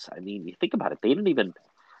Elections, I mean, you think about it,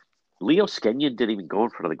 Leo Skenyon didn't even go in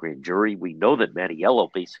front of the grand jury. We know that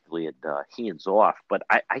Mattiello basically had hands off, but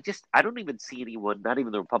I don't even see anyone, not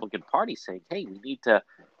even the Republican Party, saying, hey, we need to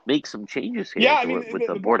make some changes here with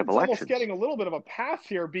the Board of Elections. Almost getting a little bit of a pass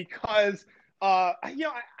here, because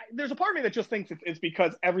there's a part of me that just thinks it's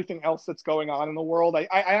because everything else that's going on in the world.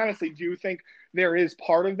 I honestly do think there is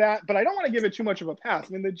part of that, but I don't want to give it too much of a pass.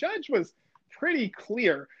 I mean, the judge was pretty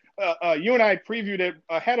clear. You and I previewed it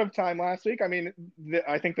ahead of time last week. I mean,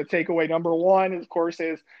 I think the takeaway number one, of course,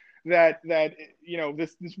 is that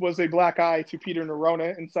this was a black eye to Peter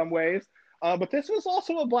Neronha in some ways, but this was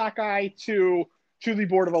also a black eye to the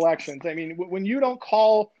Board of Elections. I mean, when you don't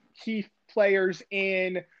call key players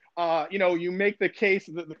in, you make the case.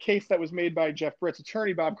 The case that was made by Jeff Britt's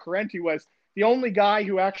attorney, Bob Correnti, was the only guy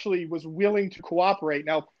who actually was willing to cooperate.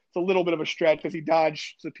 Now, it's a little bit of a stretch because he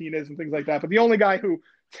dodged subpoenas and things like that, but the only guy who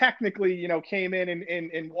technically, came in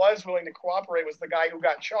and was willing to cooperate was the guy who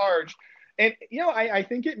got charged. And, I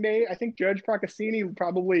think Judge Procaccini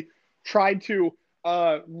probably tried to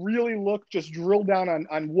really drill down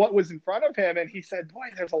on what was in front of him. And he said, boy,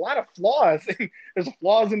 there's a lot of flaws. There's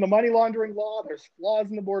flaws in the money laundering law. There's flaws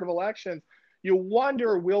in the Board of Elections. You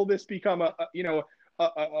wonder, will this become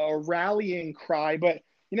a rallying cry? But,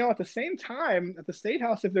 at the same time, at the State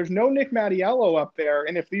House, if there's no Nick Mattiello up there,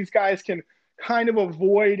 and if these guys can kind of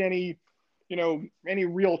avoid any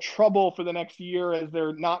real trouble for the next year as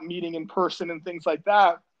they're not meeting in person and things like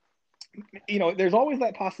that, there's always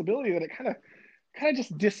that possibility that it kind of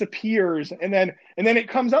just disappears, and then it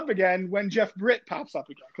comes up again when Jeff Britt pops up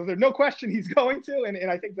again, because there's no question he's going to, and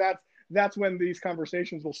I think that's when these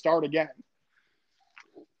conversations will start again.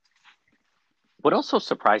 What also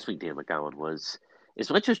surprised me, Dan McGowan, was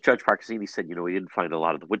as much as Judge Procaccini said, he didn't find a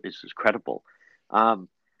lot of the witnesses credible.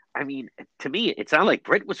 I mean, to me, it sounded like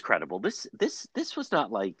Britt was credible. This was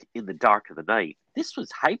not like in the dark of the night. This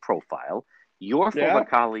was high profile. Your former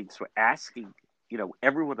colleagues were asking,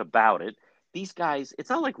 everyone about it. These guys, it's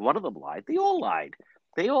not like one of them lied. They all lied.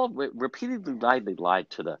 They all repeatedly lied. They lied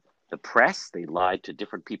to the press. They lied to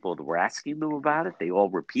different people that were asking them about it. They all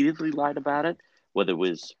repeatedly lied about it, whether it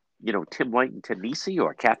was, Tim White and Tim Nisi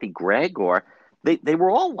or Kathy Gregg, or they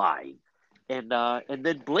were all lying and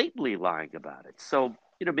then blatantly lying about it. So,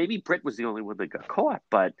 maybe Britt was the only one that got caught,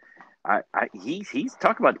 but he's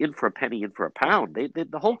talking about in for a penny, in for a pound.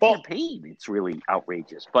 The whole campaign, it's really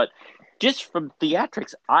outrageous. But just from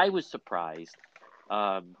theatrics, I was surprised.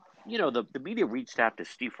 The media reached out to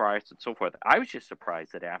Steve Frias and so forth. I was just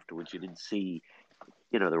surprised that afterwards you didn't see,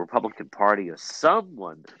 the Republican Party or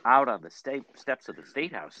someone out on the steps of the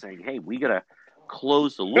State House saying, "Hey, we got to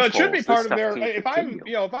close the loopholes." It should be part of their. If I'm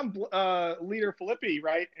Leader Filippi,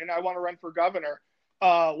 right, and I want to run for governor,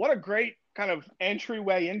 what a great kind of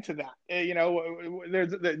entryway into that.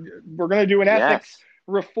 We're going to do an ethics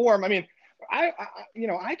reform. I mean,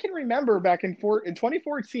 I can remember back in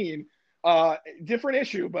 2014, different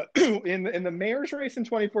issue, but in the mayor's race in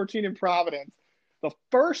 2014 in Providence, the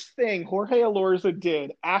first thing Jorge Elorza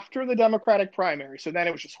did after the Democratic primary, so then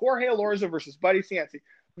it was just Jorge Elorza versus Buddy Cianci,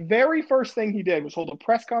 very first thing he did was hold a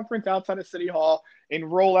press conference outside of City Hall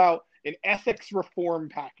and roll out an ethics reform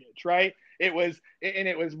package, right? It was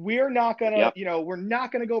we're not gonna, we're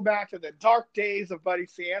not gonna go back to the dark days of Buddy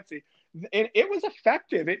Cianci. And it was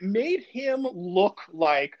effective. It made him look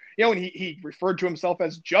like, and he referred to himself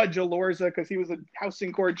as Judge Elorza because he was a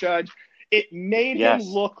housing court judge. It made him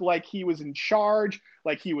look like he was in charge,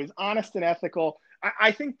 like he was honest and ethical.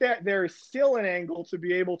 I think that there is still an angle to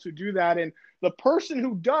be able to do that. And the person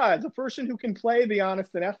who can play the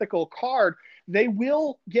honest and ethical card, they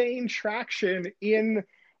will gain traction in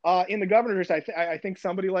the governors. I think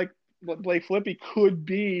somebody like Blake Filippi could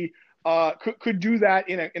be could do that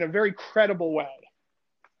in a very credible way.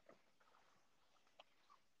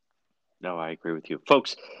 No, I agree with you.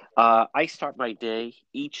 Folks, I start my day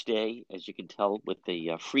each day, as you can tell, with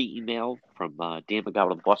a free email from Dan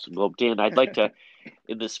McGowan of the Boston Globe. Dan, I'd like to,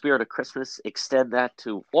 in the spirit of Christmas, extend that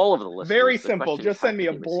to all of the listeners. Very simple. Just send me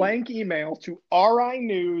a blank email to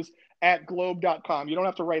rinews@globe.com. You don't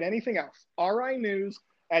have to write anything else.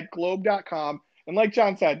 rinews@globe.com. And like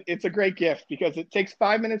John said, it's a great gift because it takes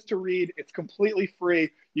 5 minutes to read. It's completely free.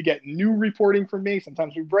 You get new reporting from me.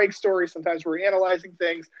 Sometimes we break stories. Sometimes we're analyzing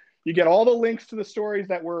things. You get all the links to the stories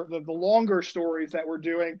that we're the longer stories that we're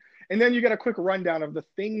doing. And then you get a quick rundown of the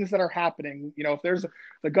things that are happening. If there's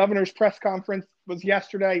the governor's press conference was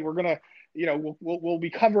yesterday, we're going to, we'll be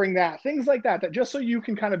covering that. Things like that just so you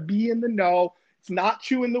can kind of be in the know. It's not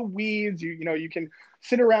too in the weeds. You can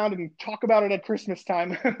sit around and talk about it at Christmas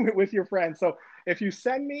time with your friends. So if you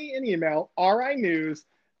send me an email,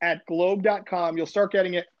 rinews@globe.com, you'll start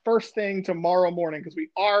getting it first thing tomorrow morning because we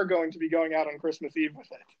are going to be going out on Christmas Eve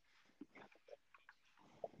with it.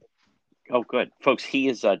 Oh, good. Folks, he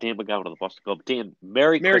is Dan McGowan of the Boston Globe. Dan,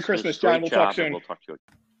 Merry Christmas, John. We'll talk soon. We'll talk to you.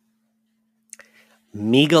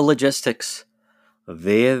 MEGA Logistics.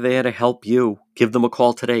 They're there to help you. Give them a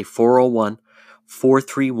call today,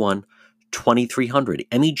 401-431-2300.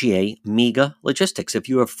 MEGA, MEGA Logistics. If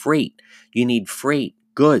you have freight, you need freight,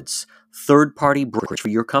 goods, third-party brokerage for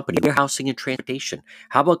your company, warehousing and transportation.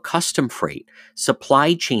 How about custom freight,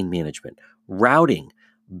 supply chain management, routing,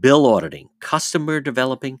 bill auditing, customer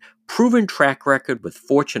developing, proven track record with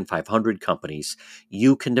Fortune 500 companies.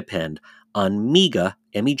 You can depend on MEGA,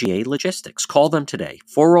 MEGA Logistics. Call them today,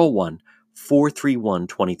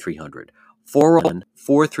 401-431-2300.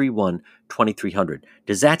 401-431-2300.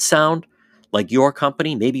 Does that sound like your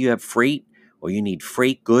company? Maybe you have freight or you need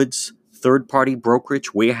freight goods, third-party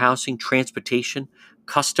brokerage, warehousing, transportation,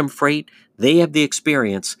 custom freight. They have the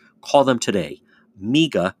experience. Call them today.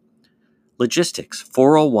 MEGA Logistics,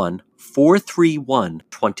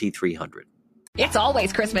 401-431-2300. It's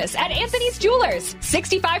always Christmas at Anthony's Jewelers.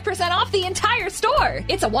 65% off the entire store.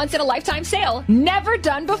 It's a once-in-a-lifetime sale, never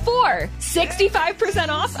done before. 65%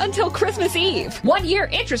 off until Christmas Eve. 1 year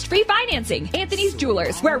interest-free financing. Anthony's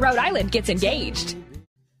Jewelers, where Rhode Island gets engaged.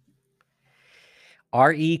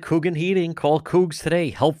 R.E. Coogan Heating. Call Cougs today.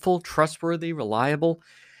 Helpful, trustworthy, reliable.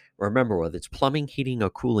 Remember, whether it's plumbing, heating, or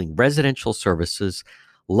cooling, residential services,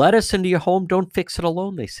 let us into your home. Don't fix it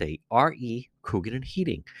alone, they say. R.E. Coogan and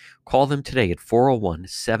Heating. Call them today at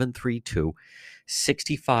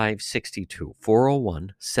 401-732-6562.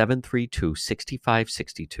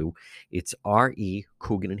 401-732-6562. It's R.E.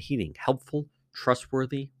 Coogan and Heating. Helpful,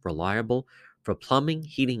 trustworthy, reliable. For plumbing,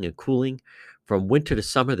 heating, and cooling. From winter to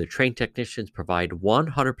summer, the trained technicians provide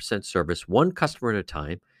 100% service, one customer at a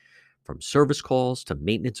time. From service calls to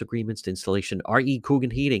maintenance agreements to installation, R.E.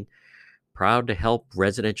 Coogan Heating. Proud to help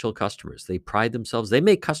residential customers. They pride themselves. They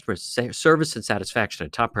make customer service and satisfaction a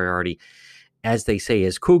top priority. As they say,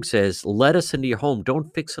 as Coog says, let us into your home.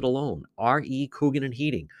 Don't fix it alone. R.E. Coogan and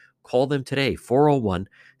Heating. Call them today,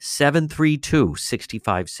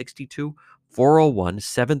 401-732-6562.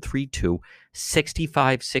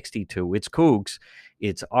 401-732-6562. It's Cougs.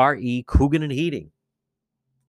 It's R.E. Coogan and Heating.